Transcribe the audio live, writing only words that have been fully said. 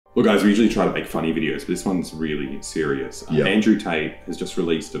Well, guys, we usually try to make funny videos, but this one's really serious. Andrew Tate has just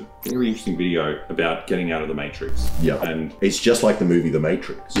released a very interesting video about getting out of the Matrix. Yeah. And it's just like the movie The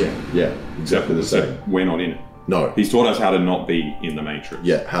Matrix. Yeah, exactly the same. We're not in it. No. He's taught us how to not be in the Matrix.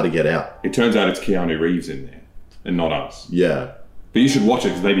 Yeah, how to get out. It turns out it's Keanu Reeves in there, and not us. Yeah. But you should watch it,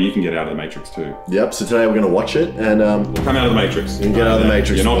 because maybe you can get out of the Matrix too. Yep, so today we're going to watch it, and come out of the Matrix. And get out of the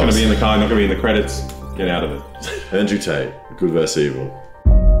Matrix. You're not going to be in the car, not going to be in the credits. Get out of it. Andrew Tate, good versus evil.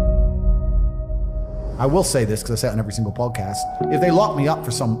 I will say this, because I say it on every single podcast. If they lock me up for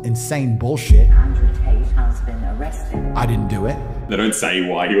some insane bullshit, Andrew Tate has been arrested. I didn't do it. They don't say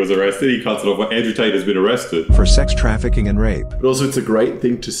why he was arrested. He cuts it off. Well, Andrew Tate has been arrested for sex trafficking and rape. But also, it's a great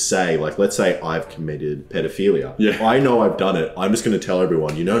thing to say. Like, let's say I've committed pedophilia. Yeah. I know I've done it. I'm just going to tell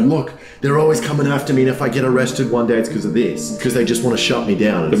everyone, you know, look, they're always coming after me, and if I get arrested one day, it's because of this. Because they just want to shut me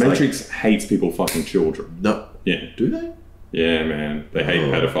down. And the Matrix hates people fucking children. No. Yeah. Do they? Yeah, man. They hate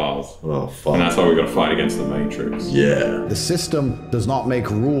pedophiles. Oh, fuck. And that's why we got to fight against the Matrix. Yeah. The system does not make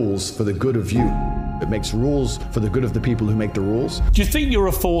rules for the good of you. It makes rules for the good of the people who make the rules. Do you think you're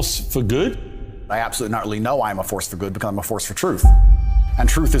a force for good? I absolutely not really know I'm a force for good, because I'm a force for truth. And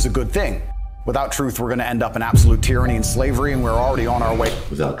truth is a good thing. Without truth, we're going to end up in absolute tyranny and slavery, and we're already on our way.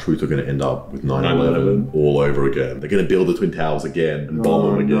 Without truth, we're going to end up with 9/11 all over again. They're going to build the Twin Towers again and bomb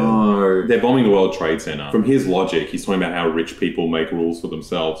them again. No. They're bombing the World Trade Center. From his logic, he's talking about how rich people make rules for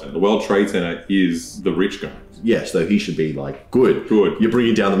themselves. And the World Trade Center is the rich guys. Yeah, so he should be like, good. Good. You're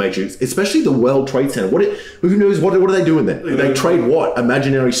bringing down the Matrix, especially the World Trade Center. Who knows, what are they doing there? They trade what?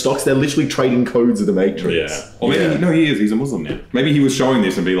 Imaginary stocks? They're literally trading codes of the Matrix. Yeah. Or maybe, no, he is. He's a Muslim now. Maybe he was showing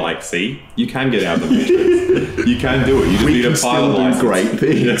this and be like, see, you can get out of the Matrix. You can do it. You just need a pilot license. Great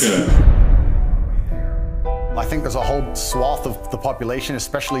things. Yeah. I think there's a whole swath of the population,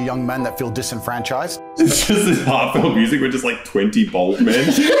 especially young men, that feel disenfranchised. It's just this heartfelt music with just like 20 bald men.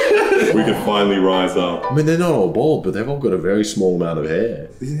 We could finally rise up. I mean, they're not all bald, but they've all got a very small amount of hair.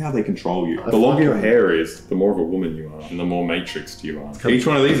 This is how they control you. The longer your hair is, the more of a woman you are, and the more matrixed you are. Each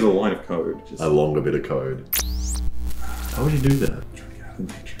one of these is a line of code. A longer bit of code. How would you do that?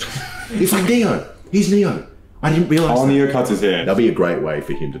 It's like Neo. He's Neo. I didn't realize that. Neo cuts his hair. That'd be a great way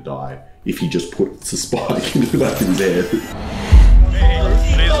for him to die, if he just puts a spike into the back of his head.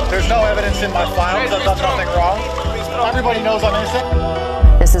 There's no evidence in my files. I've done nothing wrong. Everybody knows I'm innocent.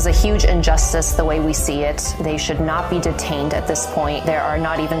 This is a huge injustice the way we see it. They should not be detained at this point. There are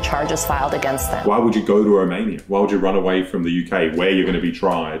not even charges filed against them. Why would you go to Romania? Why would you run away from the UK where you're going to be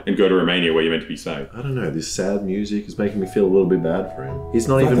tried and go to Romania where you're meant to be safe? I don't know. This sad music is making me feel a little bit bad for him. He's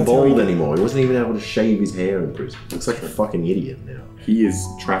not even bald anymore. He wasn't even able to shave his hair in prison. Looks like a fucking idiot now. He is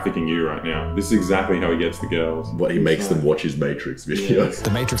trafficking you right now. This is exactly how he gets the girls. What, he makes them watch his Matrix videos.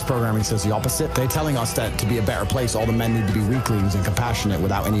 The Matrix programming says the opposite. They're telling us that to be a better place, all the men need to be weaklings and compassionate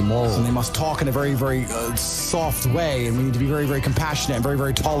without any morals. And they must talk in a very, very soft way. And we need to be very, very compassionate and very,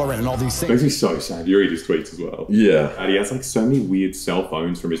 very tolerant and all these things. Makes me so sad. You read his tweets as well. Yeah. And he has like so many weird cell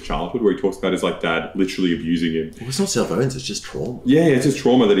phones from his childhood where he talks about his like dad literally abusing him. Well, it's not cell phones, it's just trauma. Yeah, it's just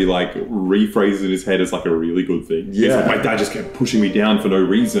trauma that he like rephrases in his head as like a really good thing. Yeah. Like, my dad just kept pushing me down for no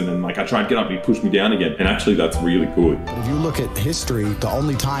reason. And like I tried to get up and he pushed me down again. And actually that's really good. But if you look at history, the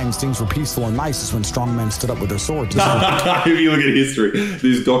only times things were peaceful and nice is when strong men stood up with their swords. If you look at history,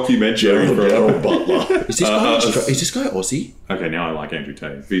 this documentary from Gerald Butler. Is this guy Aussie? Okay, now I like Andrew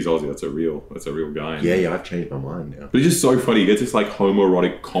Tate. If he's Aussie, that's a real guy. Yeah, I've changed my mind now. But it's just so funny. He gets this like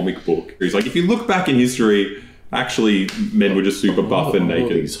homoerotic comic book. He's like, if you look back in history, actually, men were just super buff and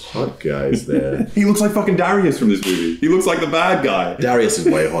naked. These hot guys there. He looks like fucking Darius from this movie. He looks like the bad guy. Darius is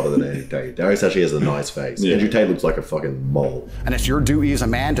way hotter than Andrew Tate. Darius actually has a nice face. Yeah. Andrew Tate looks like a fucking mole. And it's your duty as a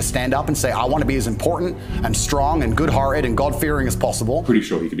man to stand up and say, I want to be as important and strong and good-hearted and God-fearing as possible. Pretty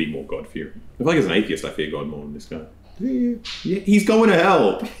sure he could be more God-fearing. I feel like as an atheist, I fear God more than this guy. Yeah, he's going to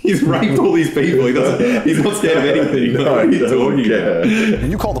hell. He's raped all these people. He's not scared of anything. No, he doesn't care.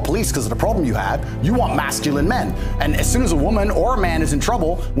 And you call the police because of the problem you had. You want masculine men. And as soon as a woman or a man is in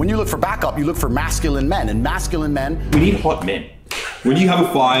trouble, when you look for backup, you look for masculine men. And masculine men... We need hot men. When you have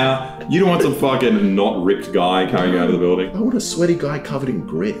a fire, you don't want some fucking not ripped guy carrying you out of the building. I want a sweaty guy covered in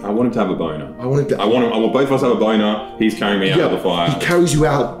grit. I want him to have a boner. I want both of us to have a boner. He's carrying me out of the fire. He carries you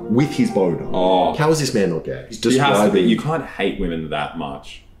out with his boner. Oh. How is this man not gay? He's describing... You can't hate women that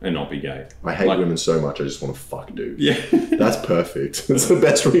much. and not be gay. I hate women so much, I just want to fuck dude. Yeah. That's perfect. That's the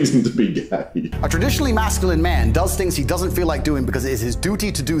best reason to be gay. A traditionally masculine man does things he doesn't feel like doing because it is his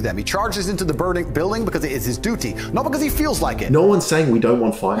duty to do them. He charges into the building because it is his duty, not because he feels like it. No one's saying we don't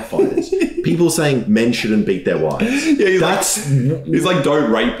want firefighters. People saying men shouldn't beat their wives. Yeah, he's like,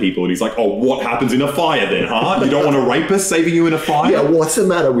 don't rape people. And he's like, oh, what happens in a fire then, huh? You don't want a rapist saving you in a fire? Yeah, what's the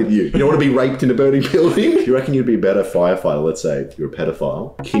matter with you? You don't want to be raped in a burning building? Do you reckon you'd be a better firefighter? Let's say you're a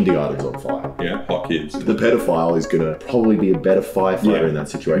pedophile. Kindergarten's on fire. Yeah, hot kids. The pedophile is going to probably be a better firefighter in that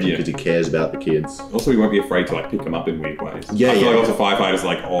situation because he cares about the kids. Also, he won't be afraid to like pick them up in weird ways. Yeah, I feel like also firefighters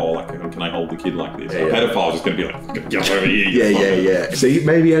like, oh, like, can I hold the kid like this? A pedophile's just going to be like, get over here. Yeah. See,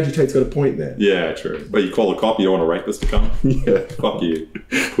 maybe Andrew Tate's got a point there. Yeah, true. But you call a cop, you don't want a rapist to come? Yeah. Fuck you,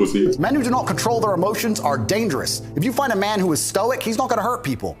 pussy. Men who do not control their emotions are dangerous. If you find a man who is stoic, he's not going to hurt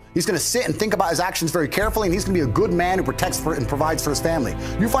people. He's going to sit and think about his actions very carefully, and he's going to be a good man who protects and provides for his family.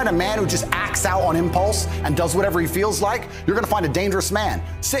 You find a man who just acts out on impulse and does whatever he feels like, you're going to find a dangerous man.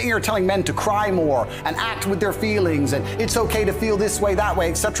 Sitting here telling men to cry more and act with their feelings and it's okay to feel this way, that way,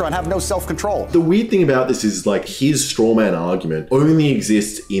 etc., and have no self-control. The weird thing about this is like his straw man argument only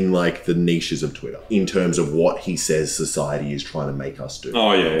exists in like the niches of Twitter in terms of what he says society is trying to make us do.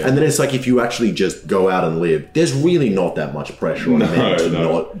 Oh, yeah. And then it's like if you actually just go out and live, there's really not that much pressure on men to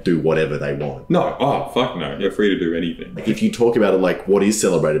not do whatever they want. No. Oh, fuck no. You're free to do anything. Like if you talk about it like what is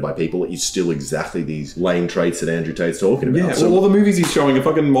celebrated by people, it's still exactly these lame traits that Andrew Tate's talking about. Yeah, so all the movies he's showing are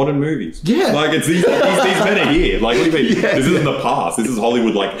fucking modern movies. Yeah. Like it's these men are here. Like what do you mean? This isn't the past. This is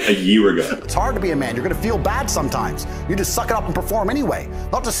Hollywood like a year ago. It's hard to be a man. You're going to feel bad sometimes. You just suck it up and perform anyway.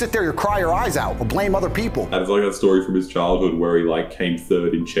 Not just sit there and cry your eyes out or blame other people. And it's like that story from his childhood where he like came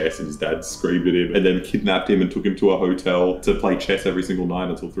third in chess and his dad screamed at him and then kidnapped him and took him to a hotel to play chess every single night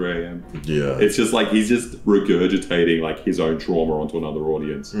until 3 a.m. Yeah. It's just like he's just regurgitating like his own trauma onto another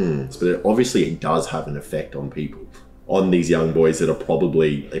audience. But obviously it does have an effect on people. On these young boys that are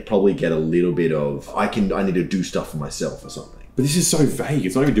probably get a little bit of I need to do stuff for myself or something. But this is so vague.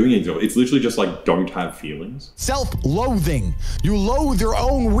 It's not even doing anything. It's literally just like don't have feelings. Self-loathing. You loathe your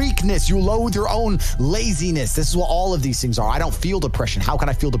own weakness. You loathe your own laziness. This is what all of these things are. I don't feel depression. How can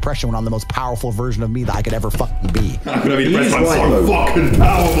I feel depression when I'm the most powerful version of me that I could ever fucking be? I'm gonna be depressed. I'm so fucking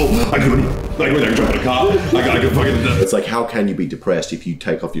powerful. I could drive a car. I could fucking. It's like how can you be depressed if you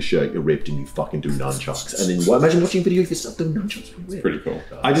take off your shirt, you're ripped, and you fucking do nunchucks? And then imagine watching a video of yourself doing nunchucks. It's pretty cool.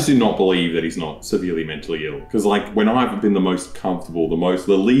 I just do not believe that he's not severely mentally ill. Because like when I've been the most comfortable, the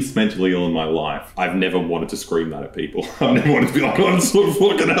least mentally ill in my life, I've never wanted to scream that at people. I've never wanted to be like, oh, I'm so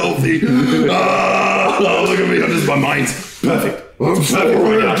fucking healthy. Oh, look at me, I'm just, my mind's perfect. I'm so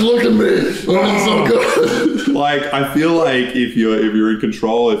right. Look at me. I'm so good. Like, I feel like if you're in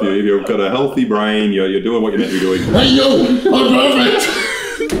control, if you've got a healthy brain, you're doing what you're meant to be doing. Hey, yo, I'm perfect.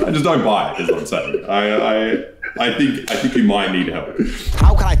 I just don't buy it, is what I'm saying. I think you might need help.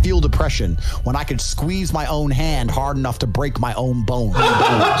 How can I feel depression when I could squeeze my own hand hard enough to break my own bones?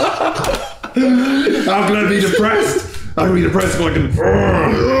 How can I be depressed? I can be depressed so I can.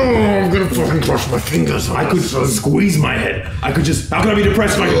 I'm gonna fucking crush my fingers. I could squeeze my head. I could just. How can I be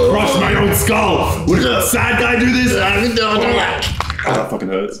depressed so I can crush my own skull? Would a sad guy do this? Oh, that fucking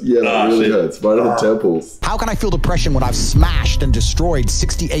hurts. Yeah, that really hurts. Right on the temples. How can I feel depression when I've smashed and destroyed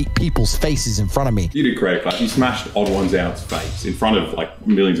 68 people's faces in front of me? You did great, Clash. You smashed Odd One's Out's face in front of like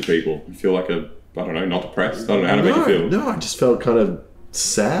millions of people. You feel like I don't know, not depressed. I don't know how to make you feel. No, I just felt kind of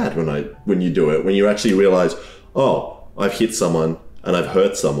sad when you do it. When you actually realize, oh, I've hit someone and I've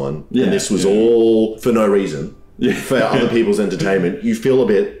hurt someone, and this was all for no reason, for other people's entertainment. You feel a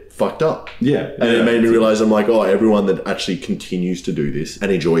bit fucked up. Yeah. And it made me realize, I'm like, oh, everyone that actually continues to do this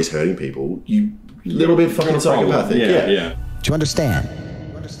and enjoys hurting people, you little bit fucking psychopathic. Yeah. Do you understand?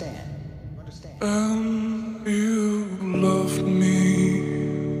 You love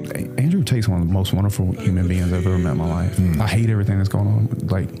me. Andrew Tate's one of the most wonderful human beings I've ever met in my life. I hate everything that's going on.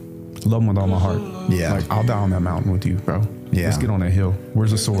 Like, love him with all my heart. Yeah. Like, I'll die on that mountain with you, bro. Yeah. Let's get on that hill.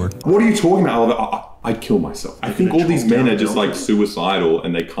 Where's the sword? What are you talking about? I'd kill myself. I think all these men are just like suicidal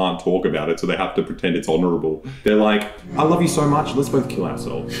and they can't talk about it, so they have to pretend it's honorable. They're like, I love you so much, let's both kill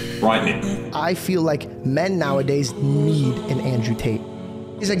ourselves right now. I feel like men nowadays need an Andrew Tate.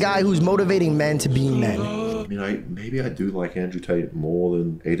 He's a guy who's motivating men to be men. I mean, maybe I do like Andrew Tate more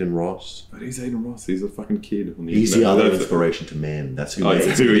than Aiden Ross. But he's Aiden Ross. He's a fucking kid. On the He's the internet. other inspiration to men. That's who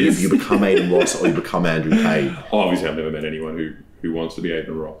That's who he is. You become Aiden Ross or you become Andrew Tate. Obviously, I've never met anyone who wants to be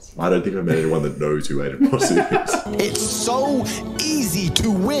Aiden Ross. I don't think I've met anyone that knows who Aiden Ross is. It's so easy to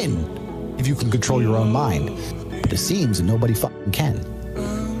win if you can control your own mind. But it seems that nobody fucking can.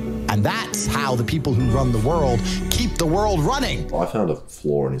 And that's how the people who run the world keep the world running. I found a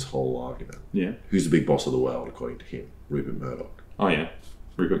flaw in his whole argument. Yeah. Who's the big boss of the world, according to him? Rupert Murdoch. Oh yeah,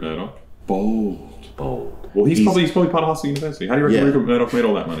 Rupert Murdoch. Bold. Well, He's probably part of Hustle University. How do you reckon Rupert Murdoch made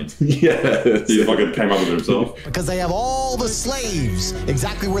all that money? Yeah. He fucking came up with it himself. Because they have all the slaves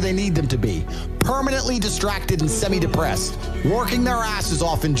exactly where they need them to be. Permanently distracted and semi-depressed. Working their asses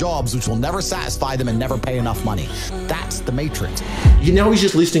off in jobs which will never satisfy them and never pay enough money. That's the Matrix. You know, he's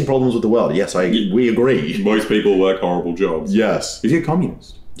just listing problems with the world. Yes, we agree. Most people work horrible jobs. Yes. Is he a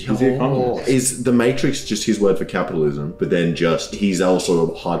communist? Is the Matrix just his word for capitalism, but then just he's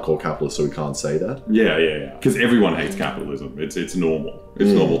also a hardcore capitalist, so he can't say that? Yeah. Because everyone hates capitalism. It's normal. It's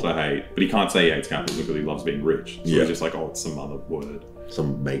normal to hate. But he can't say he hates capitalism because he loves being rich. So he's just like, oh, it's some other word.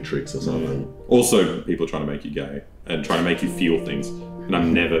 Some Matrix or something. Yeah. Also, people are trying to make you gay and trying to make you feel things. And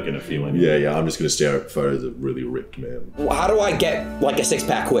I'm never going to feel anything. Yeah. I'm just going to stare at photos of really ripped man. How do I get like a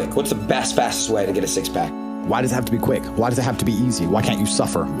six-pack quick? What's the fastest way to get a six-pack? Why does it have to be quick? Why does it have to be easy? Why can't you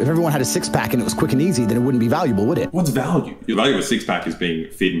suffer? If everyone had a six-pack and it was quick and easy, then it wouldn't be valuable, would it? What's value? The value of a six-pack is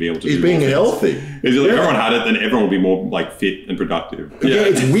being fit and be able to do more being things. healthy. If everyone had it, then everyone would be more like fit and productive. Yeah,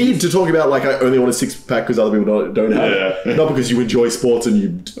 it's weird to talk about like I only want a six-pack because other people don't have it. Not because you enjoy sports and you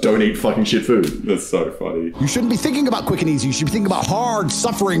don't eat fucking shit food. That's so funny. You shouldn't be thinking about quick and easy. You should be thinking about hard,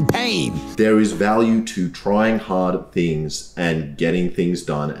 suffering, pain. There is value to trying hard at things and getting things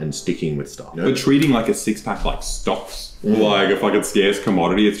done and sticking with stuff. You know? But treating like a six-pack like stocks, like a fucking scarce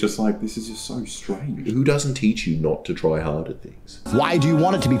commodity, it's just like, this is just so strange. Who doesn't teach you not to try hard at things? Why do you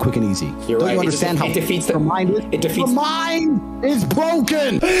want it to be quick and easy? Don't you understand how it defeats the mind is? It defeats the mind is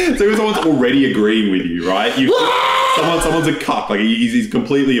broken. So if someone's already agreeing with you, right? Someone's a cuck, like he's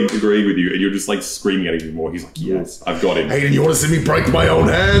completely agreeing with you, and you're just like screaming at him more. He's like, yes, I've got him. Hayden, you want to see me break my own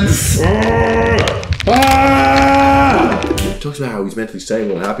hands? He talks about how he's mentally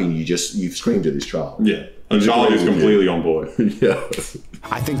stable and happy, and you've screamed at this child. Yeah. And Charlie is completely on board. Yeah.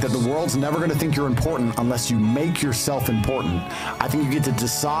 I think that the world's never going to think you're important unless you make yourself important. I think you get to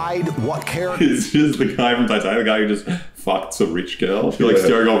decide what character. It's just the guy from Titanic, the guy who just fucked some rich girl. She's like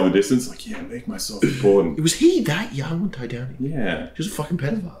staring off in the distance, like, yeah, make myself important. Was he that young on Titanic? Yeah. She was a fucking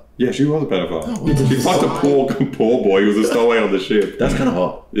pedophile. Yeah, she was a pedophile. She fucked a poor boy who was a stowaway on the ship. That's kind of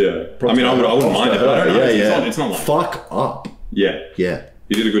hot. Yeah. I mean, I wouldn't mind it, but I don't know. It's not like... Fuck up. Yeah. Yeah.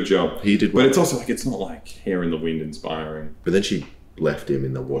 He did a good job. He did well. well. But it's also like, it's not like Hair in the Wind inspiring. But then she left him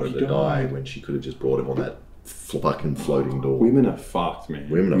in the water to die when she could have just brought him on that fucking floating door. Women are fucked, man.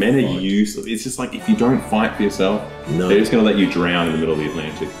 Men are useless. It's just like, if you don't fight for yourself, they're just going to let you drown in the middle of the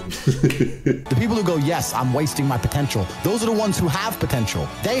Atlantic. The people who go, yes, I'm wasting my potential, those are the ones who have potential.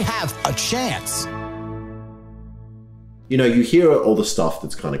 They have a chance. You know, you hear all the stuff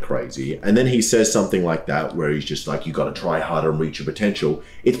that's kind of crazy, and then he says something like that where he's just like, you got to try harder and reach your potential.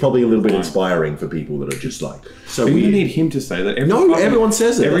 It's probably a little bit inspiring for people that are just like, so we weird. need him to say that. Everyone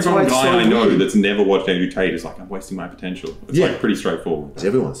says it. Every guy I know that's never watched Andrew Tate is like, I'm wasting my potential. It's like pretty straightforward.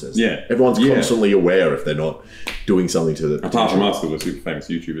 Everyone says that. Yeah. Everyone's constantly aware if they're not doing something to the apart from us, who are super famous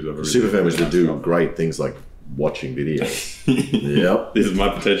YouTubers over super famous that do great things like watching videos. Yep. This is my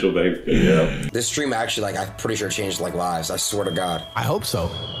potential, babe. Yeah. This stream actually, like, I'm pretty sure changed like lives. I swear to God. I hope so.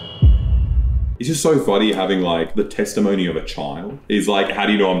 It's just so funny having like the testimony of a child. He's like, how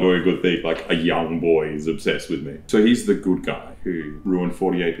do you know I'm doing a good thing? Like a young boy is obsessed with me. So he's the good guy who ruined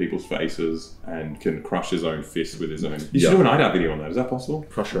 48 people's faces and can crush his own fist with his own. You should do an IDAP video on that. Is that possible?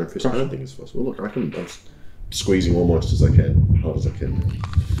 Crush your own fist? I don't think it's possible. Look, I'm squeezing almost as I can, hard as I can.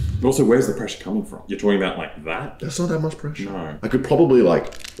 But also, where's the pressure coming from? You're talking about like that? That's not that much pressure. No. I could probably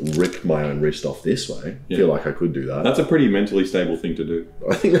like rip my own wrist off this way. I feel like I could do that. That's a pretty mentally stable thing to do.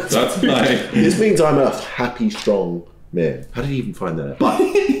 I think that's like... This means I'm a happy, strong man. How did he even find that out? But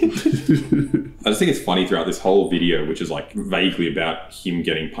I just think it's funny throughout this whole video, which is like vaguely about him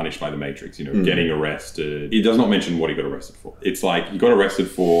getting punished by the Matrix, you know, getting arrested. It does not mention what he got arrested for. It's like, he got arrested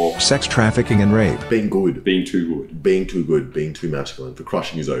for sex trafficking and rape. Being good. Being too good. Being too good, being too masculine, for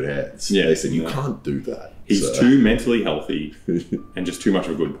crushing his own hands. Yeah. They said, you can't do that. He's too mentally healthy and just too much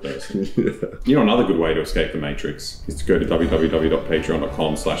of a good person. You know, another good way to escape the Matrix is to go to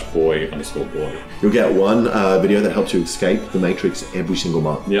www.patreon.com/boy_boy. You'll get one video that helps you escape the Matrix every single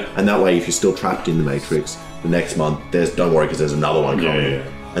month. Yeah. And that way, if you're still trapped in the Matrix, the next month, don't worry, because there's another one coming.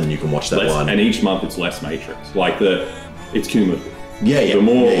 And then you can watch that one. And each month it's less Matrix. Like it's cumulative. Yeah. The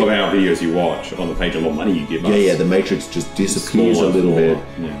more of our videos you watch on the page, the more money you give us. Yeah, the Matrix just disappears a little bit.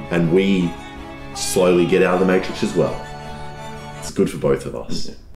 And we slowly get out of the Matrix as well. It's good for both of us.